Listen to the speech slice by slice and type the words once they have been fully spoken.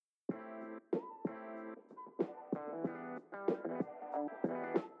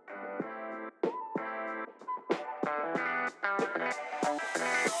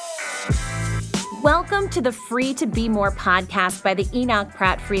Welcome to the Free to Be More podcast by the Enoch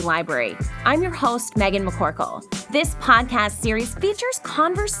Pratt Free Library. I'm your host, Megan McCorkle. This podcast series features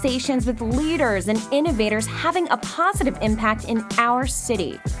conversations with leaders and innovators having a positive impact in our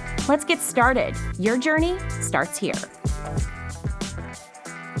city. Let's get started. Your journey starts here.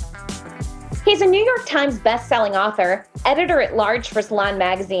 He's a New York Times bestselling author, editor-at-large for Salon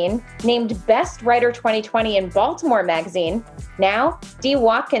Magazine, named Best Writer 2020 in Baltimore Magazine. Now, Dee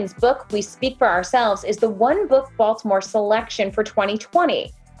Watkins' book, We Speak for Ourselves, is the One Book Baltimore selection for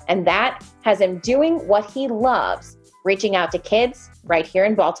 2020. And that has him doing what he loves, reaching out to kids right here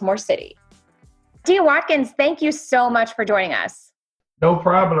in Baltimore City. Dee Watkins, thank you so much for joining us. No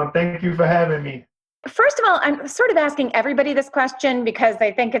problem. Thank you for having me. First of all, I'm sort of asking everybody this question because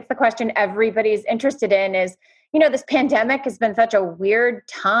I think it's the question everybody's interested in is, this pandemic has been such a weird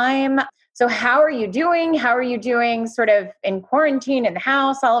time. So how are you doing? How are you doing sort of in quarantine, in the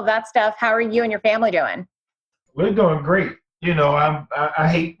house, all of that stuff? How are you and your family doing? We're doing great. I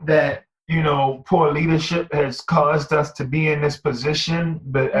hate that, poor leadership has caused us to be in this position.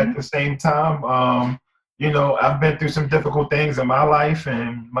 But at the same time, I've been through some difficult things in my life,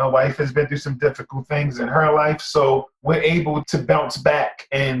 and my wife has been through some difficult things in her life. So we're able to bounce back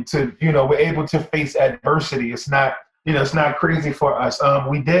and we're able to face adversity. It's not crazy for us.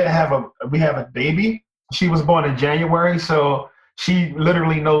 We have a baby. She was born in January, so she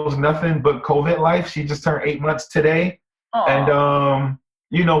literally knows nothing but COVID life. She just turned 8 months today. Aww.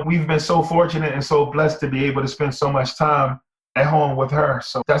 And, we've been so fortunate and so blessed to be able to spend so much time at home with her.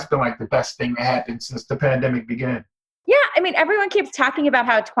 So that's been like the best thing that happened since the pandemic began. Yeah, everyone keeps talking about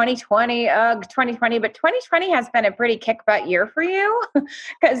how 2020, but 2020 has been a pretty kick-butt year for you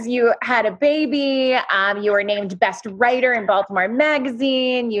because you had a baby, you were named Best Writer in Baltimore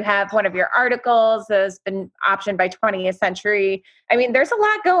Magazine, you have one of your articles has been optioned by 20th Century. There's a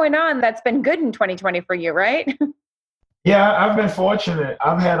lot going on that's been good in 2020 for you, right? Yeah, I've been fortunate.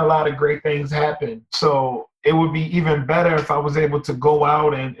 I've had a lot of great things happen. So it would be even better if I was able to go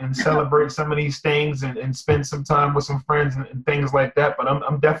out and celebrate some of these things and spend some time with some friends and things like that. But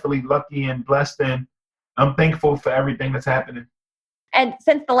I'm definitely lucky and blessed, and I'm thankful for everything that's happening. And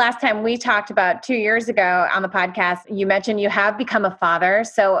since the last time we talked about 2 years ago on the podcast, you mentioned you have become a father.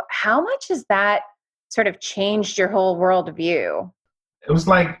 So how much has that sort of changed your whole worldview? It's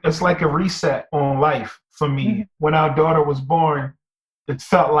like a reset on life for me. Mm-hmm. When our daughter was born, it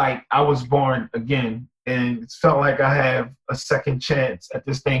felt like I was born again. And it felt like I have a second chance at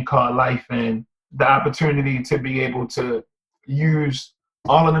this thing called life, and the opportunity to be able to use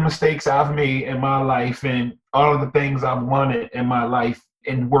all of the mistakes I've made in my life and all of the things I've wanted in my life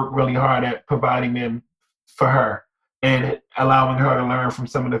and work really hard at providing them for her and allowing her to learn from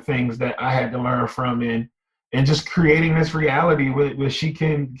some of the things that I had to learn from, and just creating this reality where she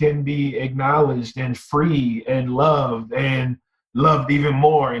can be acknowledged and free and loved even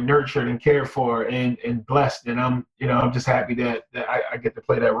more and nurtured and cared for and blessed. And I'm just happy that I get to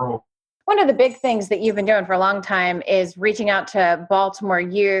play that role. One of the big things that you've been doing for a long time is reaching out to Baltimore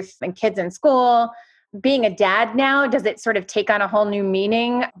youth and kids in school. Being a dad now, does it sort of take on a whole new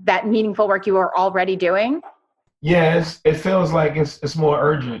meaning, that meaningful work you were already doing? Yeah, it feels like it's more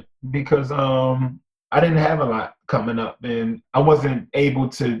urgent because I didn't have a lot coming up, and I wasn't able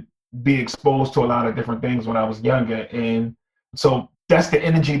to be exposed to a lot of different things when I was younger. And so that's the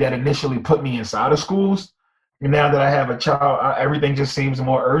energy that initially put me inside of schools. And now that I have a child, everything just seems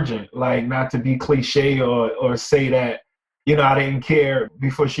more urgent. Like, not to be cliche or say that, I didn't care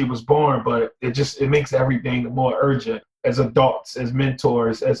before she was born, but it makes everything more urgent. As adults, as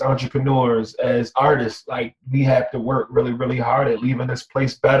mentors, as entrepreneurs, as artists, like, we have to work really, really hard at leaving this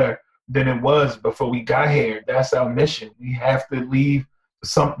place better than it was before we got here. That's our mission. We have to leave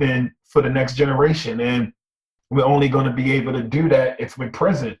something for the next generation. And we're only going to be able to do that if we're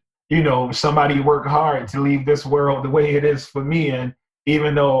present. Somebody worked hard to leave this world the way it is for me. And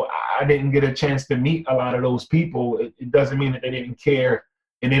even though I didn't get a chance to meet a lot of those people, it doesn't mean that they didn't care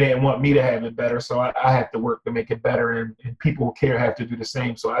and they didn't want me to have it better. So I have to work to make it better, and people who care have to do the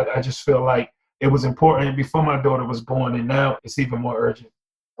same. So I just feel like it was important before my daughter was born, and now it's even more urgent.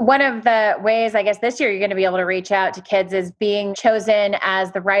 One of the ways, I guess, this year you're going to be able to reach out to kids is being chosen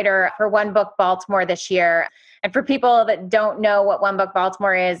as the writer for One Book Baltimore this year. And for people that don't know what One Book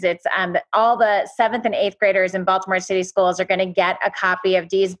Baltimore is, it's all the 7th and 8th graders in Baltimore City schools are going to get a copy of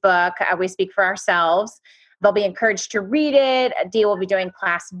Dee's book, We Speak for Ourselves. They'll be encouraged to read it. Dee will be doing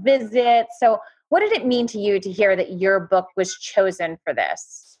class visits. So what did it mean to you to hear that your book was chosen for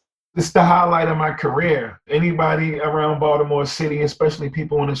this? It's the highlight of my career. Anybody around Baltimore City, especially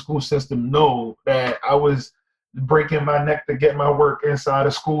people in the school system, know that I was breaking my neck to get my work inside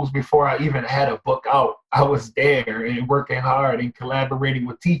of schools before I even had a book out. I was there and working hard and collaborating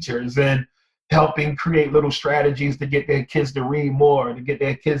with teachers and helping create little strategies to get their kids to read more, to get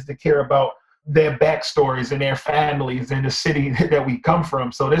their kids to care about their backstories and their families and the city that we come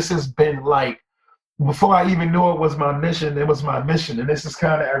from. So this has been like, before I even knew it was my mission, it was my mission. And this is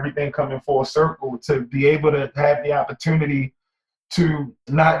kind of everything coming full circle, to be able to have the opportunity to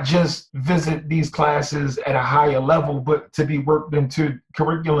not just visit these classes at a higher level, but to be worked into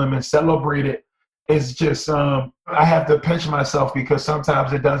curriculum and celebrated. It's just, I have to pinch myself because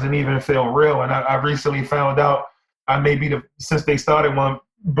sometimes it doesn't even feel real. And I recently found out I may be since they started One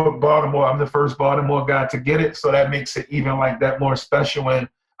Book Baltimore, I'm the first Baltimore guy to get it. So that makes it even like that more special. And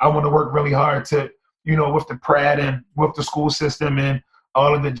I want to work really hard to, with the Pratt and with the school system and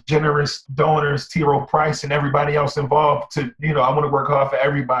all of the generous donors, T. Rowe Price and everybody else involved to, I want to work hard for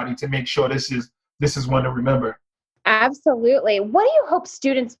everybody to make sure this is one to remember. Absolutely. What do you hope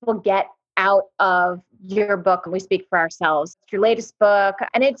students will get out of your book, We Speak for Ourselves? It's your latest book,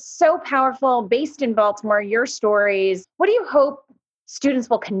 and it's so powerful, based in Baltimore, your stories. What do you hope students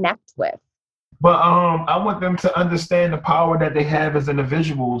will connect with? But I want them to understand the power that they have as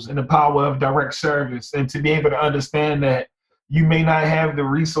individuals and the power of direct service, and to be able to understand that you may not have the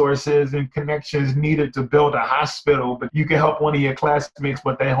resources and connections needed to build a hospital, but you can help one of your classmates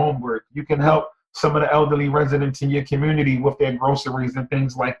with their homework. You can help some of the elderly residents in your community with their groceries and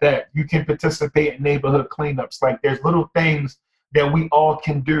things like that. You can participate in neighborhood cleanups. Like, there's little things that we all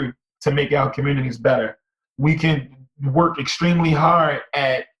can do to make our communities better. We can work extremely hard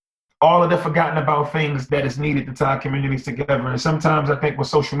at all of the forgotten about things that is needed to tie communities together. And sometimes I think with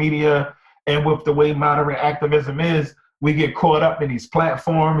social media and with the way moderate activism is, we get caught up in these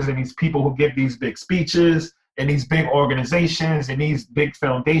platforms and these people who give these big speeches and these big organizations and these big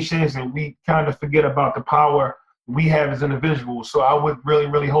foundations, and we kind of forget about the power we have as individuals. So I would really,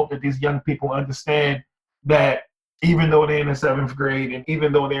 really hope that these young people understand that even though they're in the 7th grade and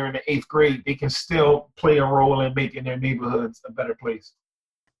even though they're in the 8th grade, they can still play a role in making their neighborhoods a better place.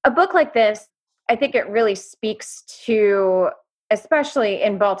 A book like this, I think it really speaks to, especially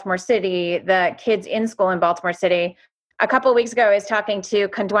in Baltimore City, the kids in school in Baltimore City. A couple of weeks ago, I was talking to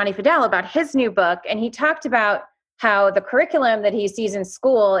Kondwani Fidel about his new book, and he talked about how the curriculum that he sees in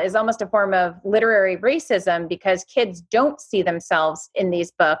school is almost a form of literary racism because kids don't see themselves in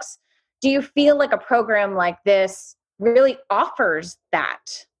these books. Do you feel like a program like this really offers that?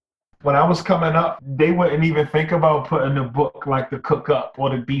 When I was coming up, they wouldn't even think about putting a book like The Cook Up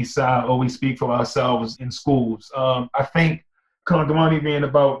or The B-Side or We Speak for Ourselves in schools. I think Kondwani, being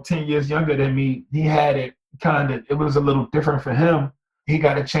about 10 years younger than me, he had it it was a little different for him. He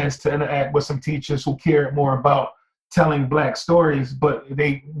got a chance to interact with some teachers who cared more about telling Black stories, but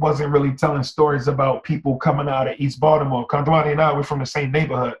they wasn't really telling stories about people coming out of East Baltimore. Kondwani and I were from the same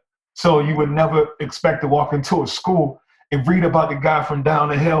neighborhood. So you would never expect to walk into a school and read about the guy from down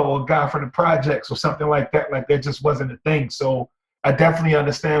the hill or a guy from the projects or something like that. Like, that just wasn't a thing. So I definitely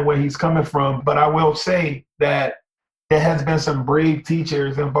understand where he's coming from. But I will say that there has been some brave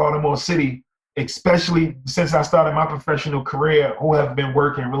teachers in Baltimore City, especially since I started my professional career, who have been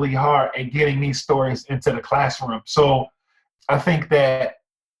working really hard at getting these stories into the classroom. So I think that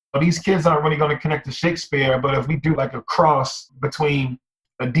these kids aren't really going to connect to Shakespeare, but if we do like a cross between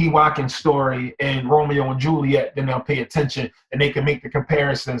a D. Watkins story and Romeo and Juliet, then they'll pay attention and they can make the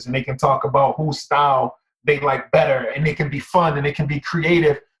comparisons and they can talk about whose style they like better, and they can be fun and they can be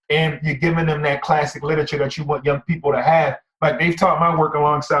creative, and you're giving them that classic literature that you want young people to have. Like, they've taught my work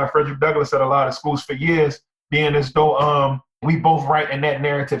alongside Frederick Douglass at a lot of schools for years, being as though we both write in that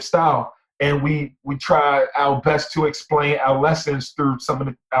narrative style. And we try our best to explain our lessons through some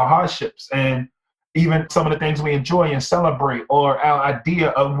of our hardships and even some of the things we enjoy and celebrate, or our idea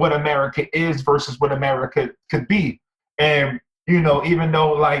of what America is versus what America could be. And, even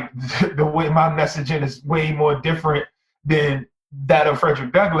though like the way my messaging is way more different than that of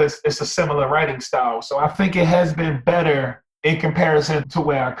Frederick Douglass, it's a similar writing style. So I think it has been better in comparison to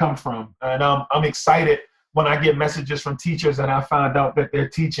where I come from. And I'm excited when I get messages from teachers and I find out that they're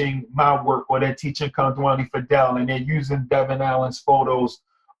teaching my work, or they're teaching Kondwani Fidel and they're using Devin Allen's photos,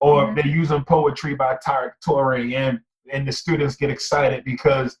 or they're using poetry by Tarek Torre, and the students get excited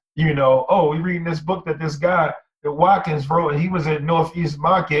because, we're reading this book that this guy, that Watkins, wrote, and he was at Northeast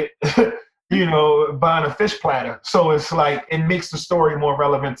Market, buying a fish platter. So it's like, it makes the story more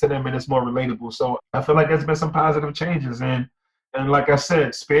relevant to them and it's more relatable. So I feel like there's been some positive changes. And like I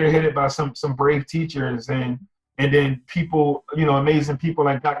said, spearheaded by some brave teachers and then people, amazing people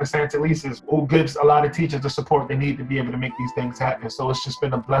like Dr. Santelises, who gives a lot of teachers the support they need to be able to make these things happen. So it's just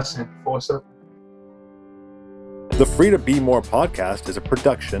been a blessing for us. The Free to Be More podcast is a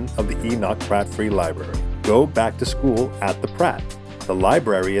production of the Enoch Pratt Free Library. Go back to school at the Pratt. The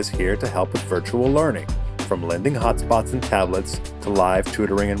library is here to help with virtual learning, from lending hotspots and tablets to live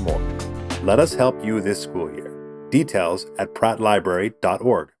tutoring and more. Let us help you this school year. Details at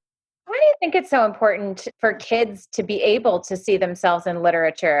prattlibrary.org. Why do you think it's so important for kids to be able to see themselves in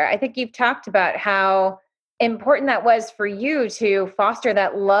literature? I think you've talked about how important that was for you to foster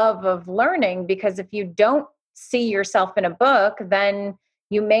that love of learning, because if you don't see yourself in a book, then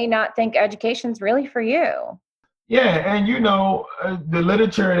you may not think education's really for you. Yeah, and the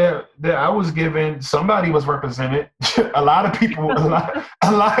literature that I was given, somebody was represented. A lot of people,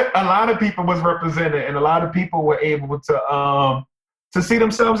 a lot of people was represented, and a lot of people were able to see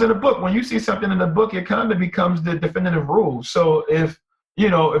themselves in a book. When you see something in a book, it kind of becomes the definitive rule. So if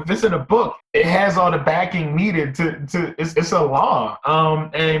it's in a book, it has all the backing needed to it's a law.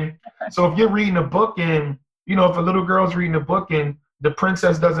 And so if you're reading a book and, if a little girl's reading a book and the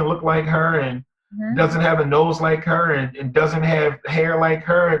princess doesn't look like her and doesn't have a nose like her and doesn't have hair like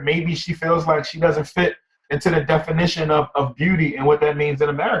her, and maybe she feels like she doesn't fit into the definition of beauty and what that means in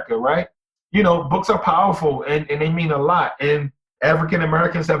America, right? Books are powerful and they mean a lot. And African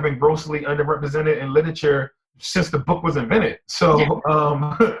Americans have been grossly underrepresented in literature since the book was invented. So,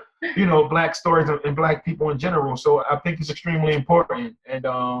 Black stories and Black people in general. So I think it's extremely important. And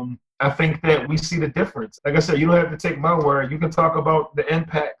I think that we see the difference. Like I said, you don't have to take my word. You can talk about the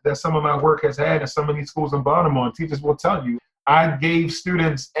impact that some of my work has had in some of these schools in Baltimore, and teachers will tell you. I gave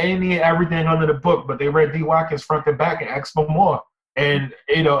students everything under the book, but they read D. Watkins front to back and asked for more. And,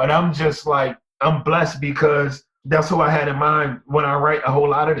 and I'm just like, I'm blessed because that's who I had in mind when I write a whole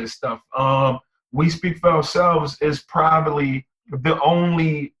lot of this stuff. We Speak for Ourselves is probably the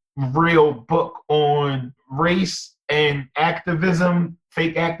only real book on race and activism,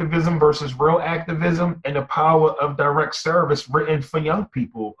 fake activism versus real activism, and the power of direct service, written for young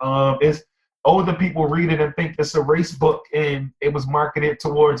people. It's older people read it and think it's a race book and it was marketed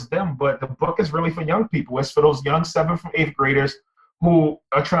towards them, but the book is really for young people. It's for those young 7th and 8th graders who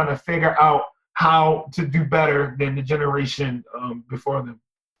are trying to figure out how to do better than the generation before them.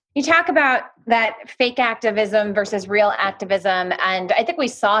 You talk about that fake activism versus real activism, and I think we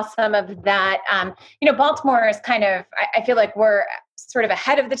saw some of that. Baltimore is kind of, I feel like we're sort of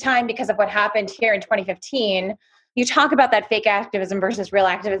ahead of the time because of what happened here in 2015. You talk about that fake activism versus real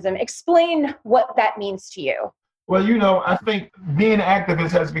activism. Explain what that means to you. Well, I think being an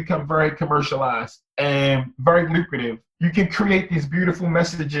activist has become very commercialized and very lucrative. You can create these beautiful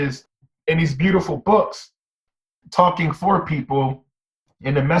messages in these beautiful books talking for people,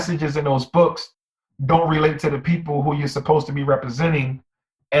 and the messages in those books don't relate to the people who you're supposed to be representing,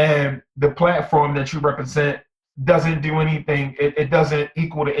 and the platform that you represent doesn't do anything. It doesn't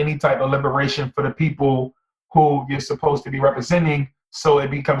equal to any type of liberation for the people who you're supposed to be representing, so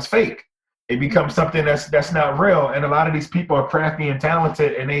it becomes fake. It becomes something that's not real, and a lot of these people are crafty and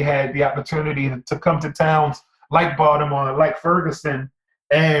talented, and they had the opportunity to come to towns like Baltimore, like Ferguson,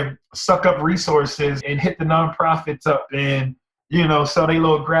 and suck up resources and hit the nonprofits up and sell their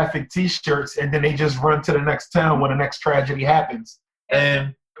little graphic T-shirts, and then they just run to the next town when the next tragedy happens.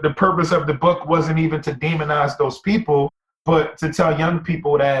 And the purpose of the book wasn't even to demonize those people, but to tell young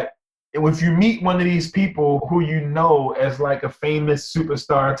people that if you meet one of these people who you know as like a famous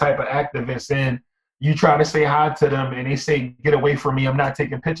superstar type of activist, and you try to say hi to them and they say, "Get away from me, I'm not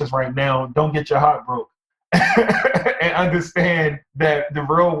taking pictures right now," don't get your heart broke. And understand that the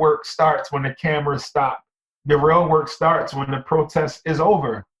real work starts when the cameras stop. The real work starts when the protest is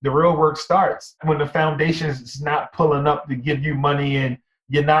over. The real work starts when the foundation is not pulling up to give you money and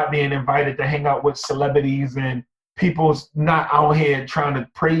you're not being invited to hang out with celebrities and people's not out here trying to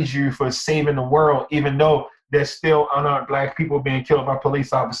praise you for saving the world, even though there's still unarmed Black people being killed by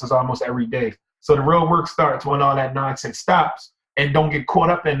police officers almost every day. So the real work starts when all that nonsense stops, and don't get caught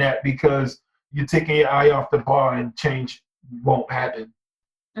up in that because you're taking your eye off the ball and change won't happen.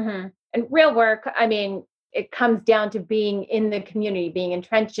 Mm-hmm. And real work, it comes down to being in the community, being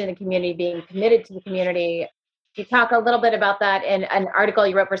entrenched in the community, being committed to the community. You talk a little bit about that in an article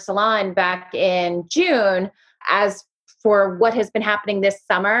you wrote for Salon back in June. As for what has been happening this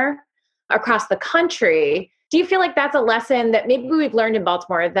summer across the country, do you feel like that's a lesson that maybe we've learned in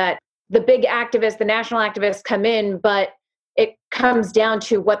Baltimore, that the big activists, the national activists come in, but it comes down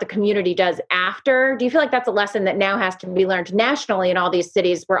to what the community does after? Do you feel like that's a lesson that now has to be learned nationally in all these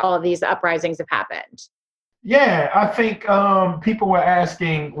cities where all of these uprisings have happened? Yeah, I think people were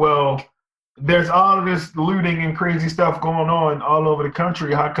asking, well, there's all of this looting and crazy stuff going on all over the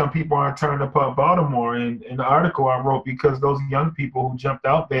country. How come people aren't turning up at Baltimore? And in the article I wrote, because those young people who jumped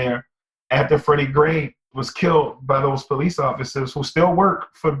out there after Freddie Gray was killed by those police officers who still work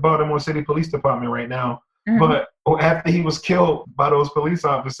for the Baltimore City Police Department right now. Mm-hmm. But after he was killed by those police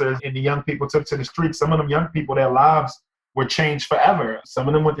officers and the young people took to the streets, some of them young people, their lives were changed forever. Some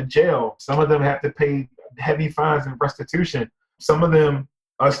of them went to jail. Some of them have to pay heavy fines and restitution. Some of them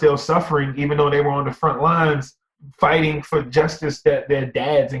are still suffering, even though they were on the front lines fighting for justice that their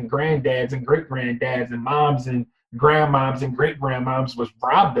dads and granddads and great-granddads and moms and grandmoms and great-grandmoms was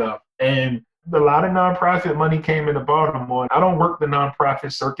robbed of. And a lot of nonprofit money came into Baltimore. I don't work the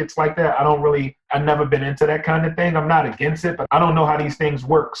nonprofit circuits like that. I've never been into that kind of thing. I'm not against it, but I don't know how these things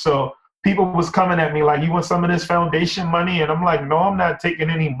work. So people was coming at me like, you want some of this foundation money? And I'm like, no, I'm not taking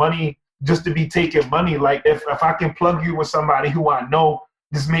any money just to be taking money. Like if I can plug you with somebody who I know,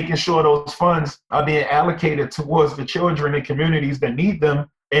 just making sure those funds are being allocated towards the children and communities that need them,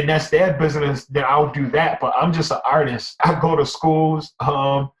 and that's their business, then I'll do that. But I'm just an artist. I go to schools.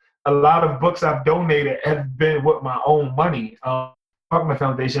 A lot of books I've donated have been with my own money. Faulkner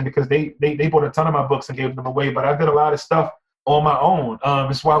Foundation, because they bought a ton of my books and gave them away. But I did a lot of stuff on my own.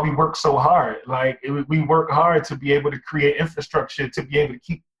 It's why we work so hard. We work hard to be able to create infrastructure, to be able to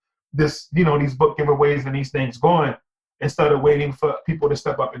keep this, these book giveaways and these things going, instead of waiting for people to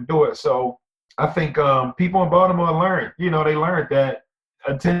step up and do it. So I think people in Baltimore learned, they learned that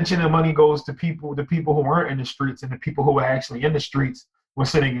attention and money goes to the people who weren't in the streets, and the people who were actually in the streets were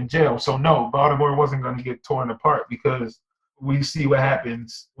sitting in jail. So no, Baltimore wasn't going to get torn apart, because we see what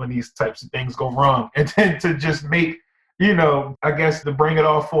happens when these types of things go wrong. And then to just make, I guess to bring it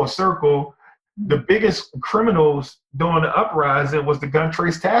all full circle, the biggest criminals during the uprising was the Gun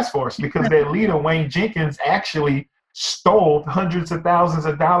Trace Task Force, because their leader, Wayne Jenkins, actually stole hundreds of thousands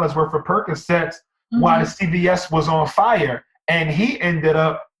of dollars worth of Percocets while the CVS was on fire. And he ended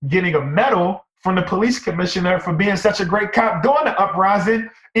up getting a medal from the police commissioner for being such a great cop during the uprising,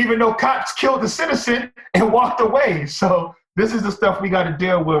 even though cops killed the citizen and walked away. So this is the stuff we got to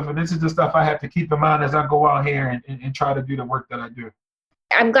deal with. And this is the stuff I have to keep in mind as I go out here and try to do the work that I do.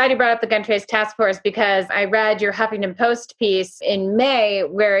 I'm glad you brought up the Gun Trace Task Force, because I read your Huffington Post piece in May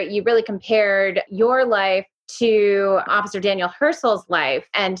where you really compared your life to Officer Daniel Herschel's life.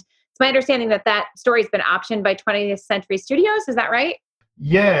 And it's my understanding that story's been optioned by 20th Century Studios. Is that right?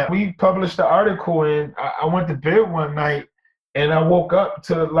 Yeah, we published the article, and I went to bed one night and I woke up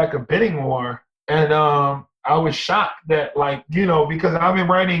to like a bidding war. And I was shocked that, because I've been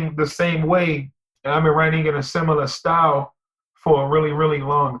writing the same way, and I've been writing in a similar style for a really, really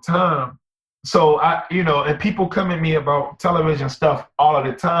long time. So and people come at me about television stuff all of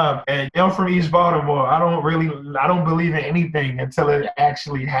the time. And I'm from East Baltimore. I don't believe in anything until it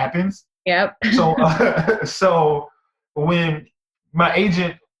actually happens. Yep. So when my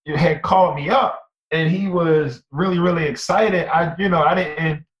agent had called me up and he was really, really excited, I had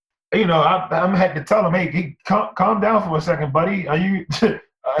to tell him, hey, calm down for a second, buddy. Are you,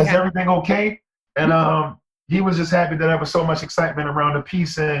 is everything okay? And he was just happy that there was so much excitement around the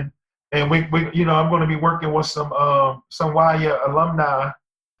piece. And we I'm going to be working with some YA alumni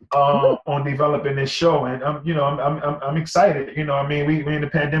on developing this show, and I'm excited. We're in the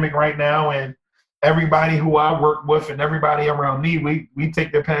pandemic right now, and everybody who I work with and everybody around me, we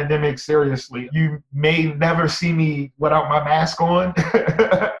take the pandemic seriously. You may never see me without my mask on,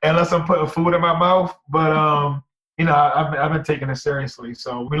 unless I'm putting food in my mouth. But I've been taking it seriously.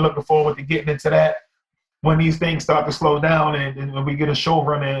 So we're looking forward to getting into that when these things start to slow down and when we get a show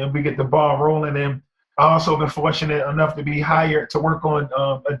running and we get the ball rolling. And I also been fortunate enough to be hired to work on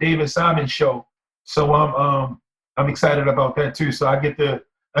a David Simon show. So I'm excited about that too. So I get to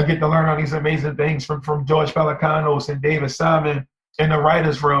learn all these amazing things from George Pelecanos and David Simon in the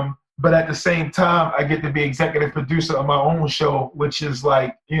writer's room. But at the same time, I get to be executive producer of my own show, which is all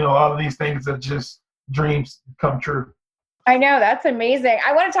of these things are just dreams come true. I know, that's amazing.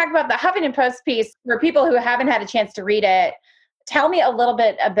 I want to talk about the Huffington Post piece for people who haven't had a chance to read it. Tell me a little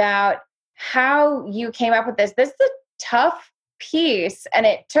bit about how you came up with this. This is a tough piece, and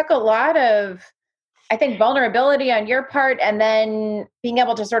it took a lot of, I think, vulnerability on your part, and then being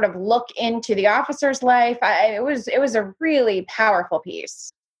able to sort of look into the officer's life. It was a really powerful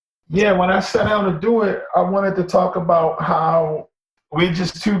piece. Yeah, when I sat down to do it, I wanted to talk about how we're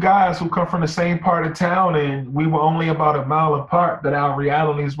just two guys who come from the same part of town, and we were only about a mile apart, but our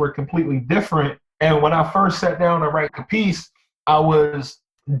realities were completely different. And when I first sat down to write the piece, I was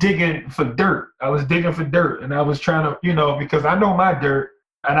digging for dirt. And I was trying to, because I know my dirt,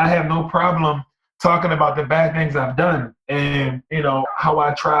 and I have no problem talking about the bad things I've done and, how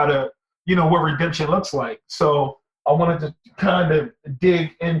I try to, what redemption looks like. So I wanted to kind of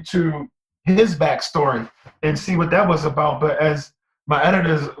dig into his backstory and see what that was about. But as my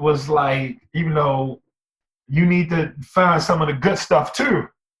editors was like, even though you need to find some of the good stuff too.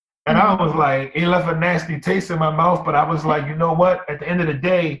 And I was like, it left a nasty taste in my mouth, but I was like, you know what? At the end of the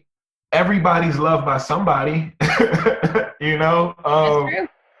day, everybody's loved by somebody, you know? That's true.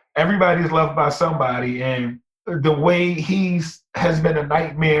 Everybody's loved by somebody. And the way has been a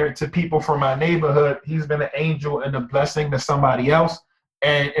nightmare to people from my neighborhood, he's been an angel and a blessing to somebody else.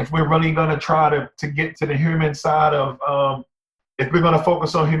 And if we're really going to try to get to the human side of, if we're going to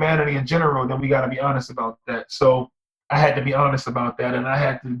focus on humanity in general, then we got to be honest about that. So I had to be honest about that, and I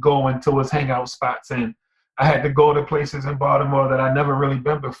had to go into his hangout spots, and I had to go to places in Baltimore that I never really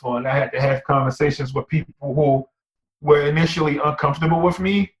been before, and I had to have conversations with people who were initially uncomfortable with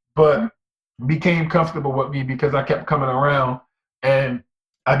me, but became comfortable with me because I kept coming around, and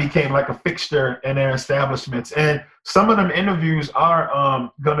I became like a fixture in their establishments. And some of them interviews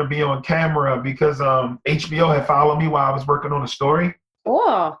are going to be on camera because HBO had followed me while I was working on a story.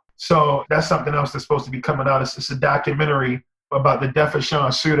 Cool. So that's something else that's supposed to be coming out. It's a documentary about the death of Sean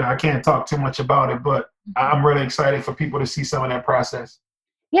Suiter. I can't talk too much about it, but I'm really excited for people to see some of that process.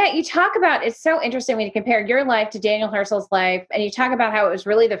 Yeah, you talk about, it's so interesting when you compare your life to Daniel Hershel's life, and you talk about how it was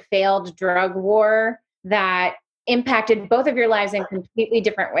really the failed drug war that impacted both of your lives in completely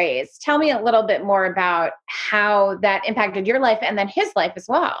different ways. Tell me a little bit more about how that impacted your life and then his life as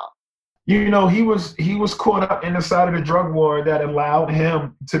well. You know, he was caught up in the side of the drug war that allowed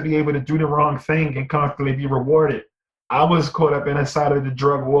him to be able to do the wrong thing and constantly be rewarded. I was caught up in the side of the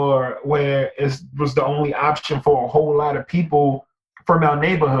drug war where it was the only option for a whole lot of people from our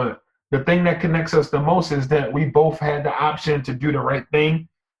neighborhood. The thing that connects us the most is that we both had the option to do the right thing.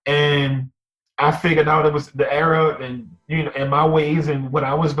 And I figured out it was the era and, you know, and my ways and what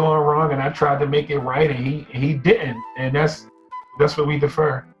I was doing wrong. And I tried to make it right, and he didn't. And that's where we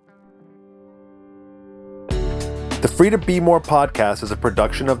differ. The Free to Be More podcast is a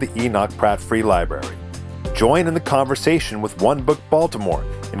production of the Enoch Pratt Free Library. Join in the conversation with One Book Baltimore,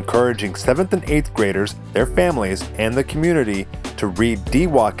 encouraging 7th and 8th graders, their families, and the community to read D.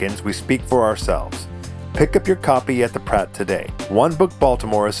 Watkins' We Speak for Ourselves. Pick up your copy at the Pratt today. One Book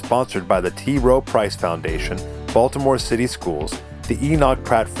Baltimore is sponsored by the T. Rowe Price Foundation, Baltimore City Schools, the Enoch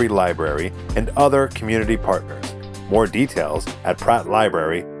Pratt Free Library, and other community partners. More details at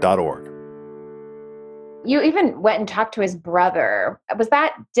prattlibrary.org. You even went and talked to his brother. Was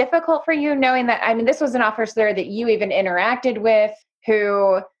that difficult for you, knowing that, I mean, this was an officer that you even interacted with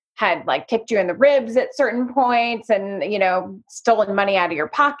who had like kicked you in the ribs at certain points and, you know, stolen money out of your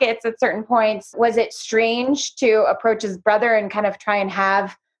pockets at certain points. Was it strange to approach his brother and kind of try and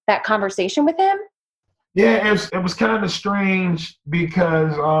have that conversation with him? Yeah, it was kind of strange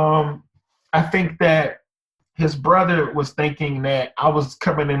because I think that his brother was thinking that I was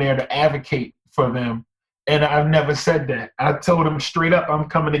coming in there to advocate for them. And I've never said that. I told him straight up, I'm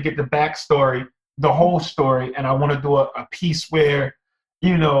coming to get the backstory, the whole story, and I want to do a piece where,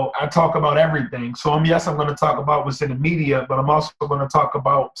 you know, I talk about everything. So yes, I'm going to talk about what's in the media, but I'm also going to talk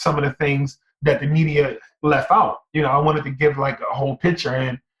about some of the things that the media left out. You know, I wanted to give like a whole picture,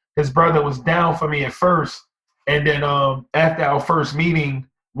 and his brother was down for me at first. And then after our first meeting,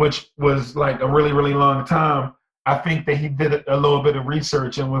 which was like a really, really long time, I think that he did a little bit of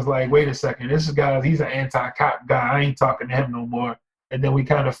research and was like, wait a second, this guy, he's an anti-cop guy. I ain't talking to him no more. And then we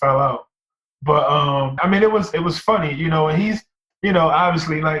kind of fell out. But, I mean, it was funny, you know, and he's, you know,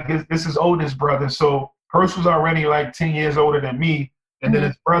 obviously like this is his oldest brother. So Hirsch was already like 10 years older than me. And then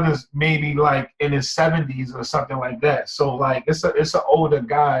his brother's maybe like in his 70s or something like that. So like, it's an older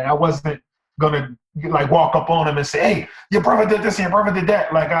guy. I wasn't going to like walk up on him and say, hey, your brother did this and your brother did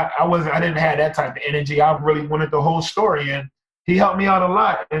that. Like I didn't have that type of energy. I really wanted the whole story, and he helped me out a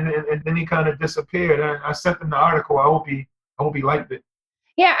lot. And then he kind of disappeared. I sent him the article. I hope he liked it.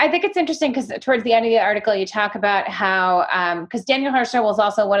 Yeah, I think it's interesting because towards the end of the article, you talk about how, because Daniel Herschel was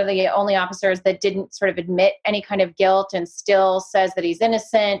also one of the only officers that didn't sort of admit any kind of guilt and still says that he's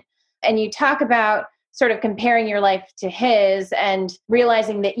innocent. And you talk about sort of comparing your life to his and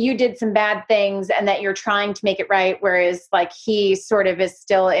realizing that you did some bad things and that you're trying to make it right, whereas like he sort of is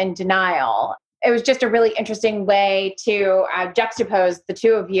still in denial. It was just a really interesting way to juxtapose the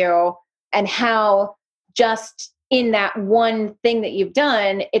two of you and how just in that one thing that you've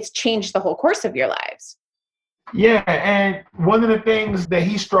done, it's changed the whole course of your lives. Yeah, and one of the things that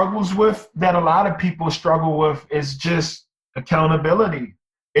he struggles with that a lot of people struggle with is just accountability.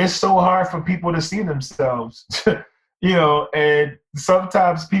 It's so hard for people to see themselves, you know, and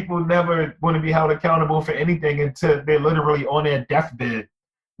sometimes people never want to be held accountable for anything until they're literally on their deathbed.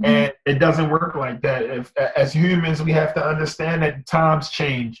 Mm-hmm. And it doesn't work like that. As humans, we have to understand that times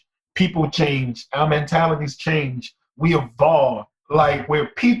change, people change, our mentalities change, we evolve. Like we're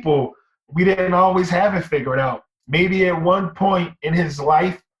people, we didn't always have it figured out. Maybe at one point in his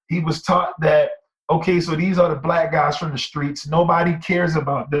life, he was taught that, okay, so these are the black guys from the streets. Nobody cares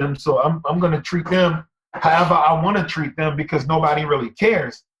about them. So I'm going to treat them however I want to treat them because nobody really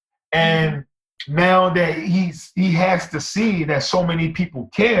cares. And now that he has to see that so many people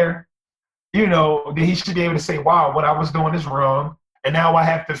care, that he should be able to say, wow, what I was doing is wrong. And now I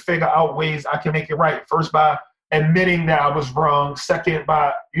have to figure out ways I can make it right. First, by admitting that I was wrong. Second,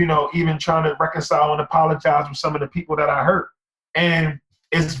 by, even trying to reconcile and apologize with some of the people that I hurt. And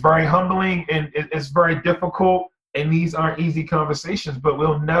it's very humbling and it's very difficult. And these aren't easy conversations, but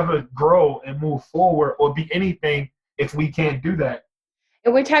we'll never grow and move forward or be anything if we can't do that.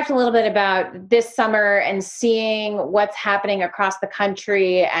 And we talked a little bit about this summer and seeing what's happening across the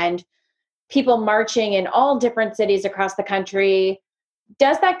country and people marching in all different cities across the country.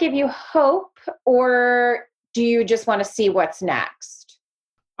 Does that give you hope, or do you just want to see what's next?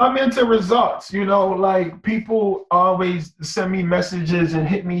 I'm into results, like people always send me messages and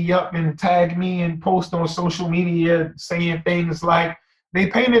hit me up and tag me and post on social media saying things like, they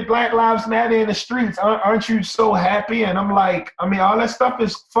painted Black Lives Matter in the streets. Aren't you so happy? And I'm like, all that stuff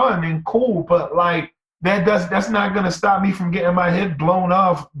is fun and cool, but like that's not going to stop me from getting my head blown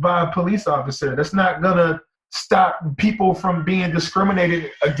off by a police officer. That's not going to stop people from being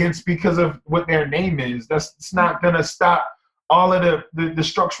discriminated against because of what their name is. It's not going to stop all of the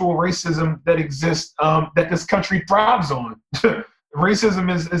structural racism that exists, that this country thrives on.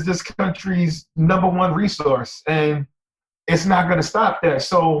 Racism is this country's number one resource, and it's not going to stop that.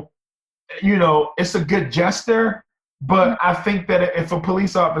 So, it's a good gesture, but I think that if a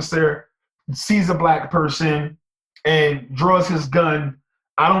police officer sees a black person and draws his gun,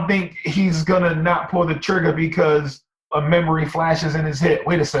 I don't think he's going to not pull the trigger because a memory flashes in his head.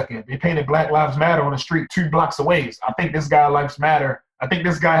 Wait a second, they painted Black Lives Matter on the street 2 blocks away. I think this guy's lives matter. I think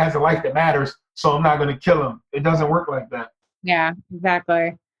this guy has a life that matters, so I'm not going to kill him. It doesn't work like that. Yeah,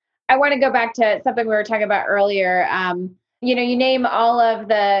 exactly. I want to go back to something we were talking about earlier. You name all of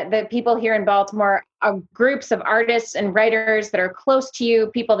the people here in Baltimore, groups of artists and writers that are close to you,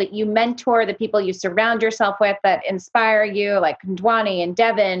 people that you mentor, the people you surround yourself with that inspire you, like Kondwani and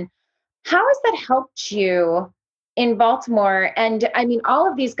Devin. How has that helped you in Baltimore? And all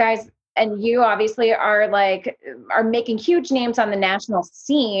of these guys, and you obviously are making huge names on the national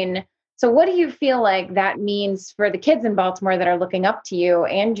scene. So what do you feel like that means for the kids in Baltimore that are looking up to you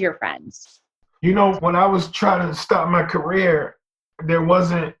and your friends? When I was trying to start my career, there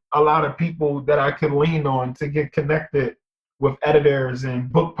wasn't a lot of people that I could lean on to get connected with editors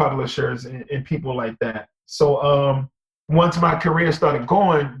and book publishers and people like that. So once my career started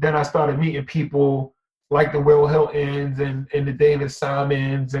going, then I started meeting people like the Will Hiltons and the David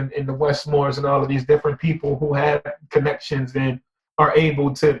Simons and the Westmores and all of these different people who have connections and are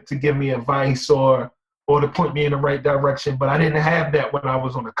able to give me advice or to point me in the right direction. But I didn't have that when I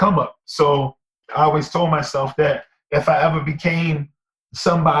was on the come up. So I always told myself that if I ever became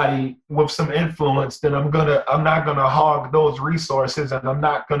somebody with some influence, then I'm not gonna hog those resources, and I'm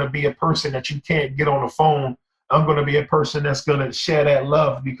not gonna be a person that you can't get on the phone. I'm gonna be a person that's gonna share that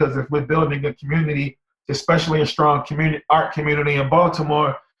love, because if we're building a community, especially a strong art community in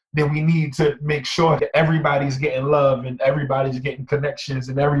Baltimore, then we need to make sure that everybody's getting love and everybody's getting connections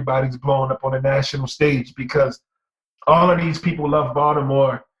and everybody's blowing up on the national stage, because all of these people love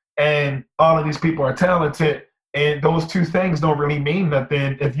Baltimore and all of these people are talented. And those two things don't really mean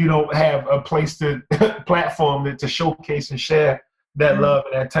nothing if you don't have a place to platform to showcase and share that love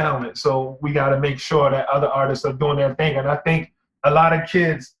and that talent. So we got to make sure that other artists are doing their thing. And I think a lot of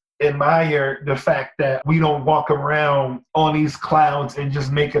kids admire the fact that we don't walk around on these clouds and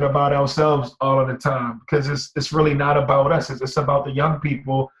just make it about ourselves all of the time, because it's really not about us. It's about the young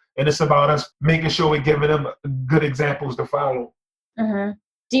people, and it's about us making sure we're giving them good examples to follow. Mm-hmm.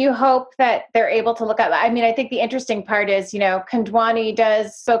 Do you hope that they're able to look at, I think the interesting part is, Kondwani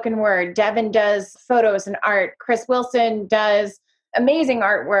does spoken word, Devin does photos and art, Chris Wilson does amazing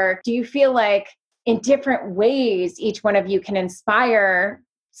artwork. Do you feel like in different ways, each one of you can inspire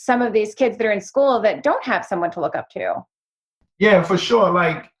some of these kids that are in school that don't have someone to look up to? Yeah, for sure.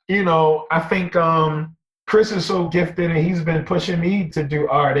 I think Chris is so gifted, and he's been pushing me to do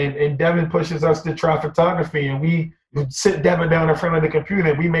art, and Devin pushes us to try photography, and we sit Devin down in front of the computer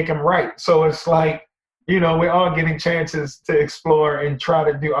and we make him write. So it's like, we're all getting chances to explore and try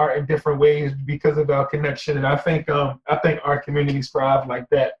to do art in different ways because of our connection. And I think our communities thrive like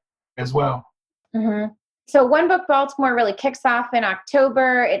that as well. Mm-hmm. So One Book Baltimore really kicks off in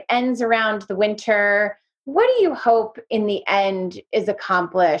October. It ends around the winter. What do you hope in the end is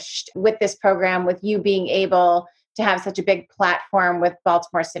accomplished with this program, with you being able to have such a big platform with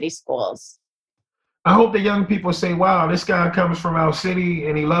Baltimore City Schools? I hope the young people say, wow, this guy comes from our city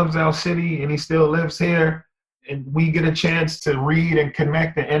and he loves our city and he still lives here. And we get a chance to read and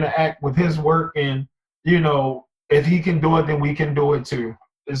connect and interact with his work. And, if he can do it, then we can do it too.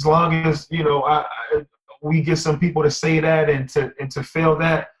 As long as, we get some people to say that and to feel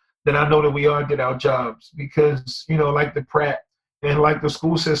that, then I know that we all did our jobs. Because, like the Pratt and like the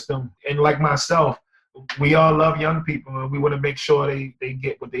school system and like myself, we all love young people and we want to make sure they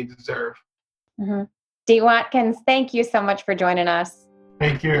get what they deserve. Mm-hmm. Dee Watkins, thank you so much for joining us.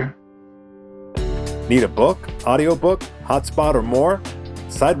 Thank you. Need a book, audiobook, hotspot, or more?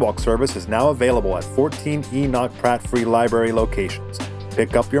 Sidewalk service is now available at 14 Enoch Pratt Free Library locations.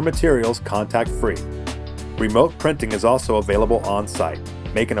 Pick up your materials contact-free. Remote printing is also available on-site.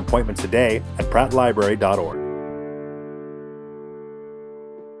 Make an appointment today at prattlibrary.org.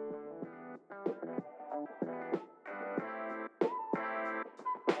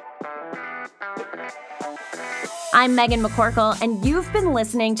 I'm Megan McCorkle, and you've been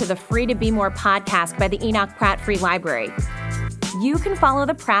listening to the Free to Be More podcast by the Enoch Pratt Free Library. You can follow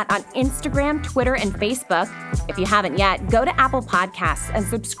the Pratt on Instagram, Twitter, and Facebook. If you haven't yet, go to Apple Podcasts and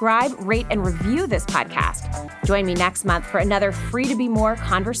subscribe, rate, and review this podcast. Join me next month for another Free to Be More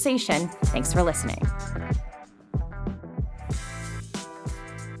conversation. Thanks for listening.